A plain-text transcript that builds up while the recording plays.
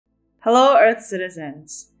Hello, Earth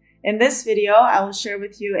citizens. In this video, I will share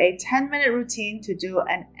with you a 10-minute routine to do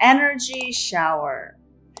an energy shower.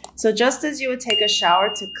 So just as you would take a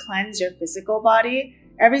shower to cleanse your physical body,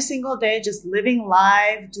 every single day, just living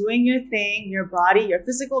life, doing your thing, your body, your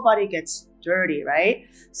physical body gets dirty, right?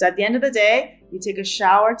 So at the end of the day, you take a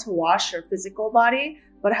shower to wash your physical body,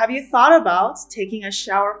 but have you thought about taking a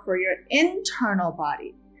shower for your internal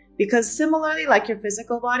body? Because similarly, like your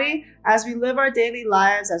physical body, as we live our daily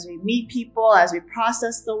lives, as we meet people, as we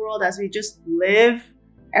process the world, as we just live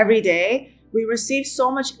every day, we receive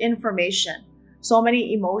so much information, so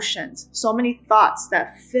many emotions, so many thoughts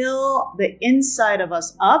that fill the inside of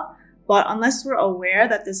us up. But unless we're aware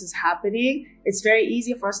that this is happening, it's very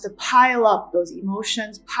easy for us to pile up those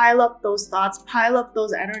emotions, pile up those thoughts, pile up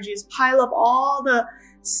those energies, pile up all the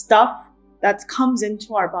stuff that comes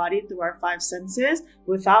into our body through our five senses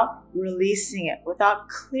without releasing it, without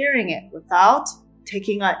clearing it, without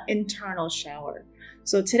taking an internal shower.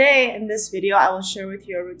 So today in this video, I will share with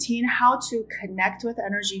you a routine how to connect with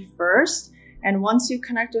energy first. And once you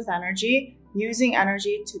connect with energy, using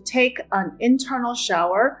energy to take an internal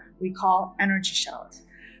shower, we call energy showers.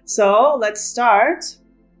 So let's start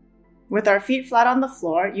with our feet flat on the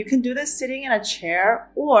floor. You can do this sitting in a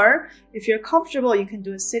chair, or if you're comfortable, you can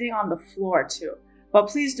do it sitting on the floor too. But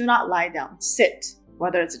please do not lie down. Sit,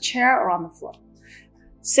 whether it's a chair or on the floor.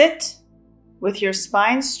 Sit with your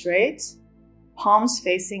spine straight, palms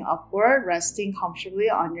facing upward, resting comfortably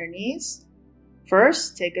on your knees.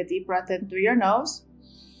 First, take a deep breath in through your nose.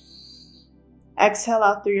 Exhale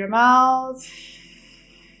out through your mouth.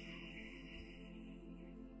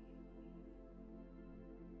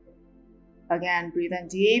 Again, breathe in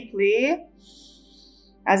deeply,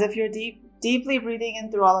 as if you're deeply breathing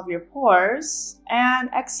in through all of your pores, and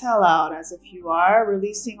exhale out as if you are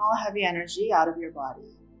releasing all heavy energy out of your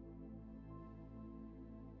body.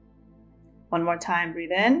 One more time,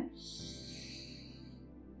 breathe in.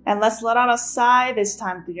 And let's let out a sigh, this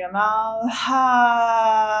time through your mouth.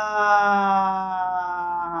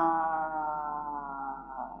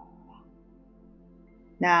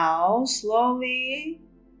 Now, slowly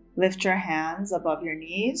lift your hands above your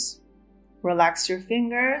knees. Relax your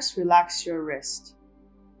fingers, relax your wrist.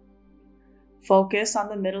 Focus on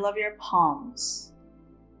the middle of your palms.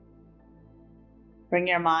 Bring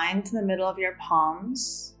your mind to the middle of your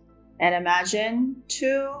palms and imagine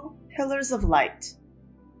two pillars of light.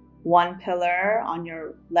 One pillar on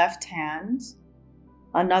your left hand,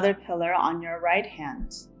 another pillar on your right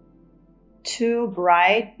hand. Two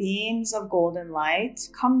bright beams of golden light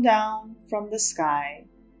come down from the sky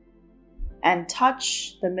and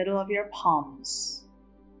touch the middle of your palms.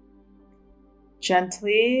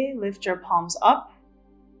 Gently lift your palms up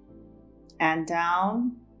and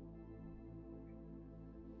down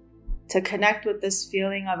to connect with this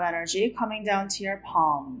feeling of energy coming down to your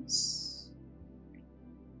palms.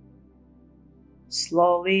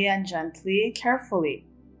 Slowly and gently, carefully,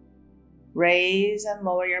 raise and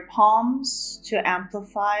lower your palms to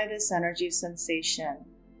amplify this energy sensation,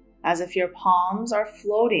 as if your palms are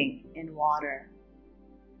floating in water.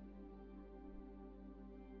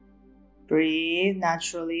 Breathe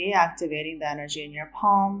naturally, activating the energy in your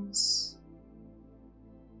palms.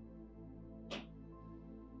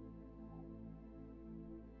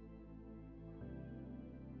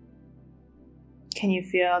 Can you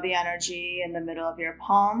feel the energy in the middle of your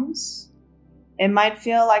palms? It might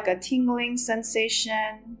feel like a tingling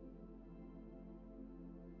sensation.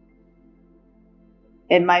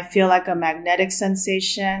 It might feel like a magnetic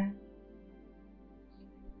sensation.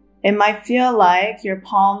 It might feel like your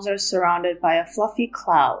palms are surrounded by a fluffy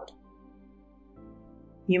cloud.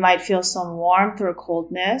 You might feel some warmth or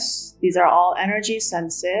coldness. These are all energy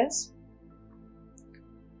senses.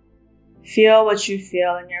 Feel what you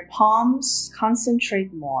feel in your palms.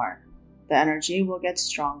 Concentrate more. The energy will get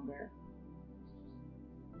stronger.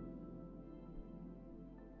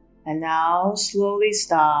 And now slowly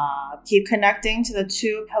stop. Keep connecting to the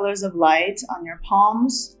two pillars of light on your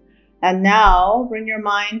palms. And now bring your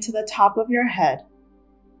mind to the top of your head.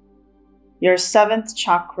 Your seventh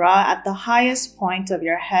chakra at the highest point of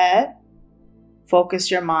your head.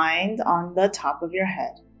 Focus your mind on the top of your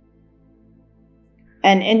head.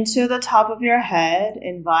 And into the top of your head,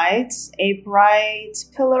 invite a bright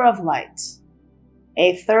pillar of light.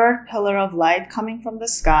 A third pillar of light coming from the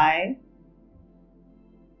sky.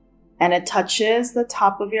 And it touches the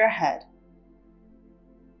top of your head.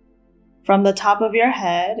 From the top of your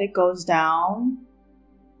head, it goes down,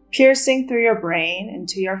 piercing through your brain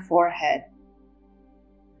into your forehead.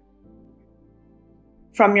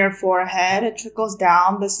 From your forehead, it trickles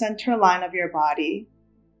down the center line of your body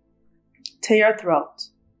to your throat.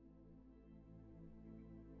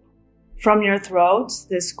 From your throat,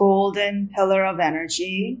 this golden pillar of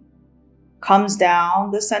energy comes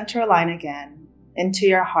down the center line again into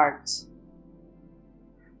your heart.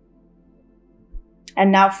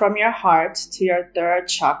 And now from your heart to your third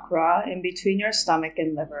chakra in between your stomach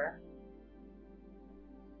and liver.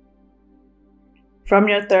 From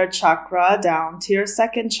your third chakra down to your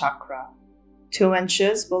second chakra, 2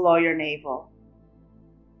 inches below your navel.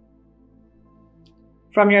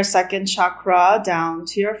 From your second chakra down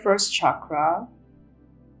to your first chakra,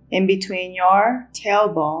 in between your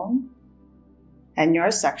tailbone and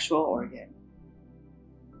your sexual organ.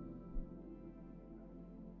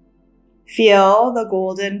 Feel the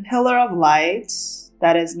golden pillar of light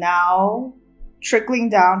that is now trickling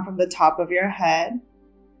down from the top of your head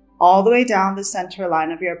all the way down the center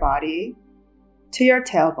line of your body to your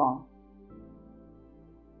tailbone.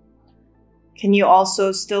 Can you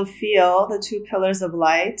also still feel the 2 pillars of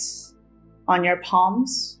light on your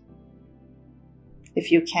palms?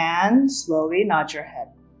 If you can, slowly nod your head.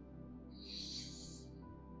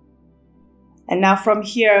 And now from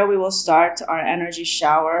here, we will start our energy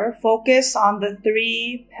shower. Focus on the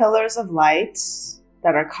 3 pillars of light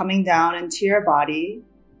that are coming down into your body,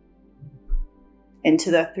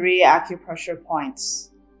 into the 3 acupressure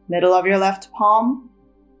points. Middle of your left palm,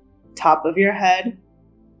 top of your head,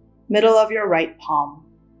 middle of your right palm.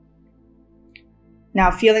 Now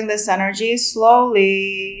feeling this energy,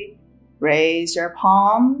 slowly raise your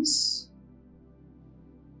palms.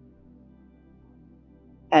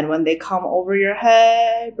 And when they come over your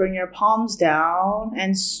head, bring your palms down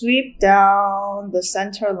and sweep down the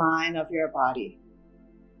center line of your body.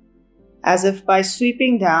 As if by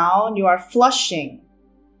sweeping down, you are flushing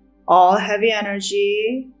all heavy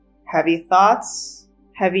energy, heavy thoughts,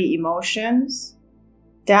 heavy emotions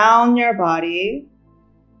down your body,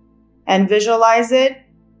 and visualize it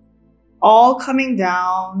all coming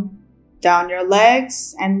down your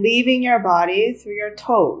legs and leaving your body through your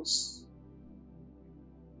toes.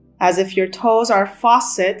 As if your toes are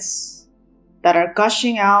faucets that are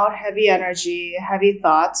gushing out heavy energy, heavy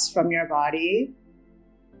thoughts from your body.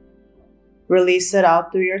 Release it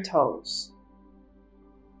out through your toes.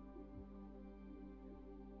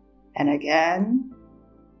 And again.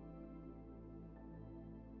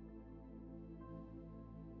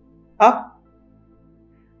 Up.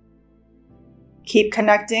 Keep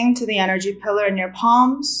connecting to the energy pillar in your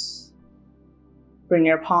palms. Bring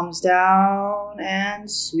your palms down and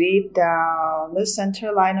sweep down the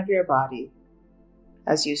center line of your body.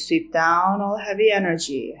 As you sweep down all heavy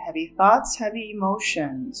energy, heavy thoughts, heavy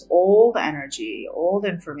emotions, old energy, old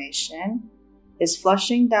information is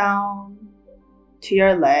flushing down to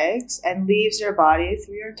your legs and leaves your body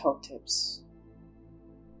through your toe tips.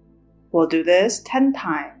 We'll do this 10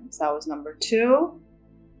 times. That was number 2.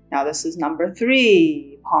 Now this is number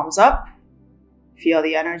 3. Palms up. Feel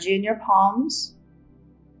the energy in your palms.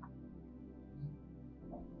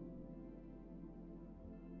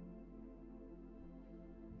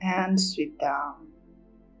 And sweep down.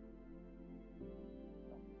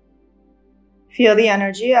 Feel the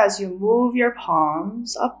energy as you move your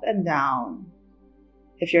palms up and down.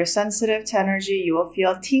 If you're sensitive to energy, you will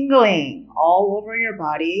feel tingling all over your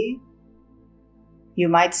body. You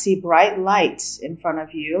might see bright lights in front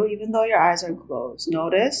of you, even though your eyes are closed.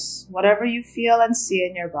 Notice whatever you feel and see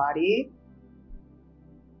in your body.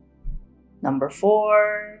 Number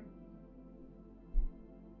 4.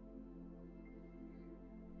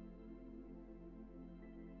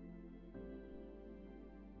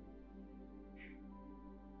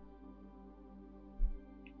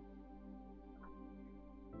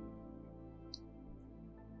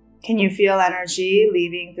 Can you feel energy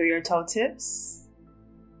leaving through your toe tips?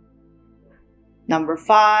 Number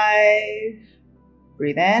 5,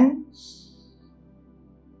 breathe in.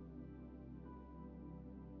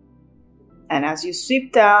 And as you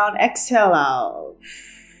sweep down, exhale out.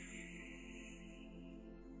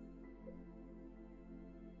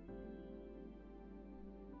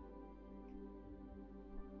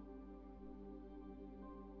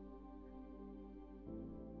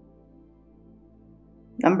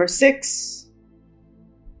 Number 6,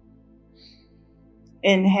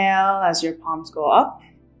 inhale as your palms go up.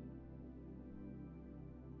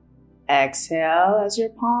 Exhale as your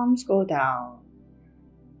palms go down.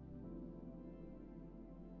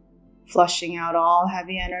 Flushing out all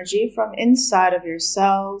heavy energy from inside of your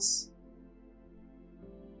cells,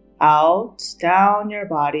 out, down your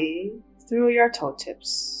body, through your toe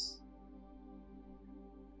tips.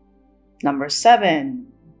 Number 7,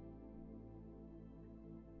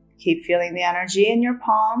 keep feeling the energy in your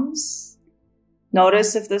palms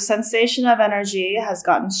Notice if the sensation of energy has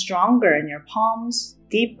gotten stronger in your palms,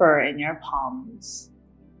 deeper in your palms.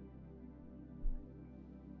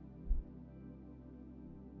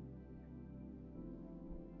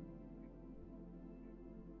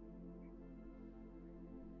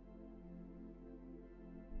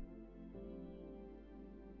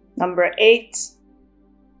 Number 8.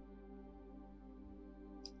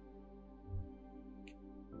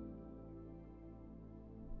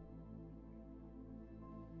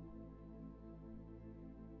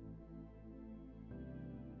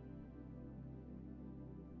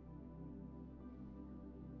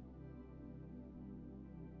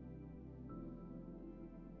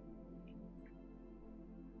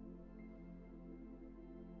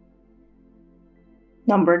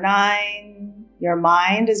 Number 9, your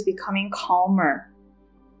mind is becoming calmer.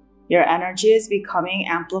 Your energy is becoming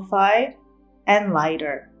amplified and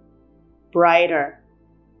lighter, brighter,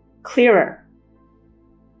 clearer.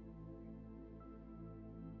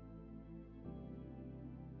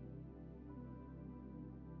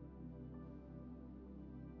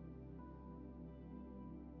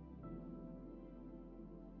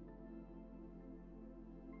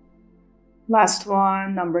 Last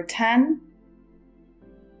one, number 10.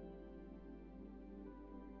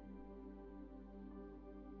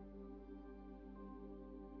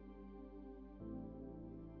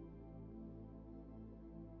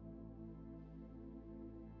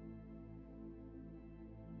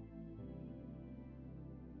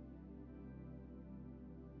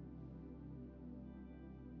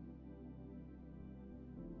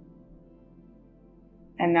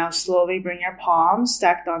 And now slowly bring your palms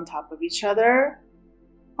stacked on top of each other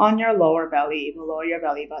on your lower belly, below your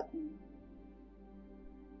belly button.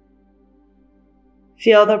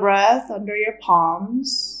 Feel the breath under your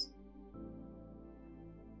palms.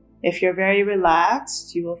 If you're very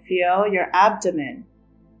relaxed, you will feel your abdomen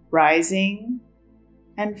rising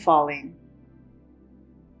and falling.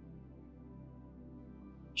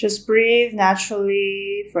 Just breathe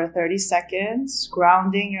naturally for 30 seconds,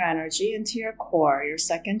 grounding your energy into your core, your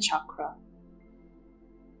second chakra.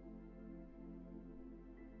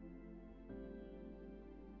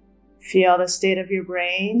 Feel the state of your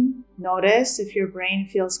brain. Notice if your brain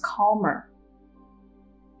feels calmer,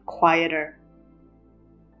 quieter.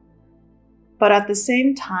 But at the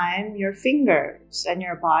same time, your fingers and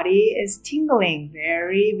your body is tingling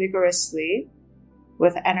very vigorously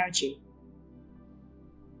with energy.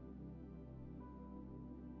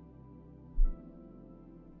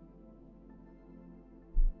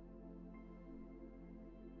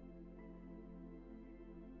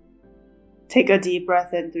 Take a deep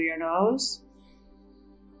breath in through your nose.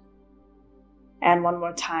 And one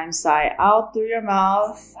more time, sigh out through your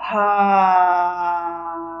mouth.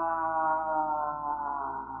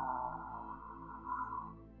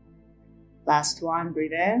 Last one,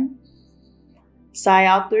 breathe in. Sigh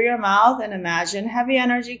out through your mouth and imagine heavy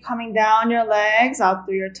energy coming down your legs, out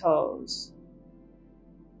through your toes.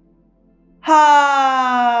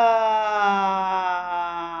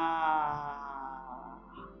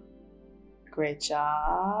 Great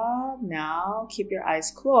job. Now keep your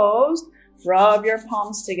eyes closed. Rub your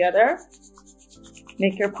palms together.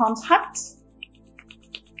 Make your palms hot.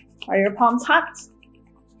 Are your palms hot?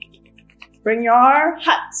 Bring your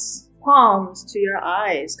hot palms to your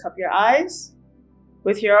eyes. Cup your eyes.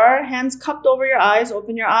 With your hands cupped over your eyes,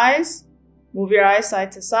 open your eyes. Move your eyes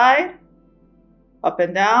side to side. Up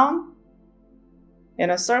and down. In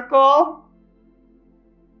a circle.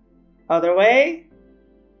 Other way.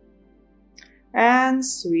 And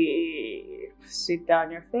sweep. Sweep down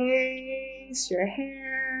your face, your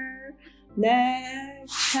hair, neck,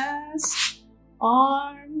 chest,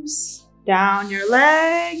 arms, down your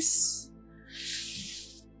legs.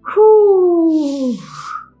 Whew.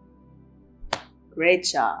 Great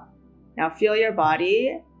job. Now feel your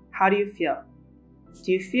body. How do you feel?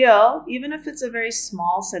 Do you feel, even if it's a very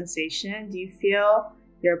small sensation, do you feel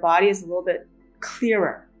your body is a little bit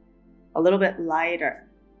clearer, a little bit lighter?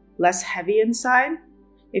 Less heavy inside?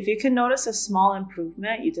 If you can notice a small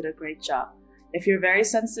improvement, you did a great job. If you're very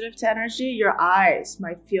sensitive to energy, your eyes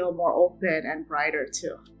might feel more open and brighter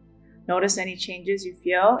too. Notice any changes you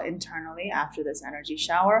feel internally after this energy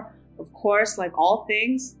shower. Of course, like all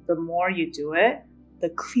things, the more you do it, the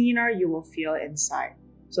cleaner you will feel inside.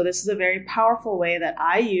 So this is a very powerful way that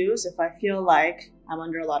I use if I feel like I'm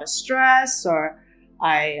under a lot of stress or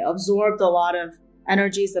I absorbed a lot of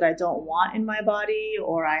energies that I don't want in my body,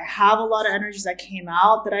 or I have a lot of energies that came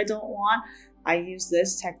out that I don't want. I use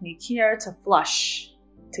this technique here to flush,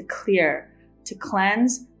 to clear, to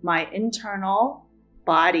cleanse my internal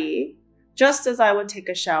body just as I would take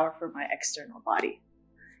a shower for my external body.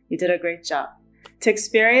 You did a great job. To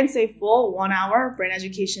experience a full 1-hour brain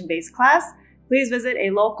education-based class, please visit a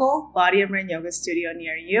local body and brain yoga studio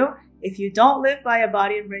near you. If you don't live by a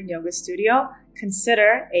body and brain yoga studio,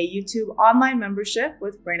 consider a YouTube online membership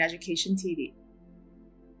with Brain Education TV.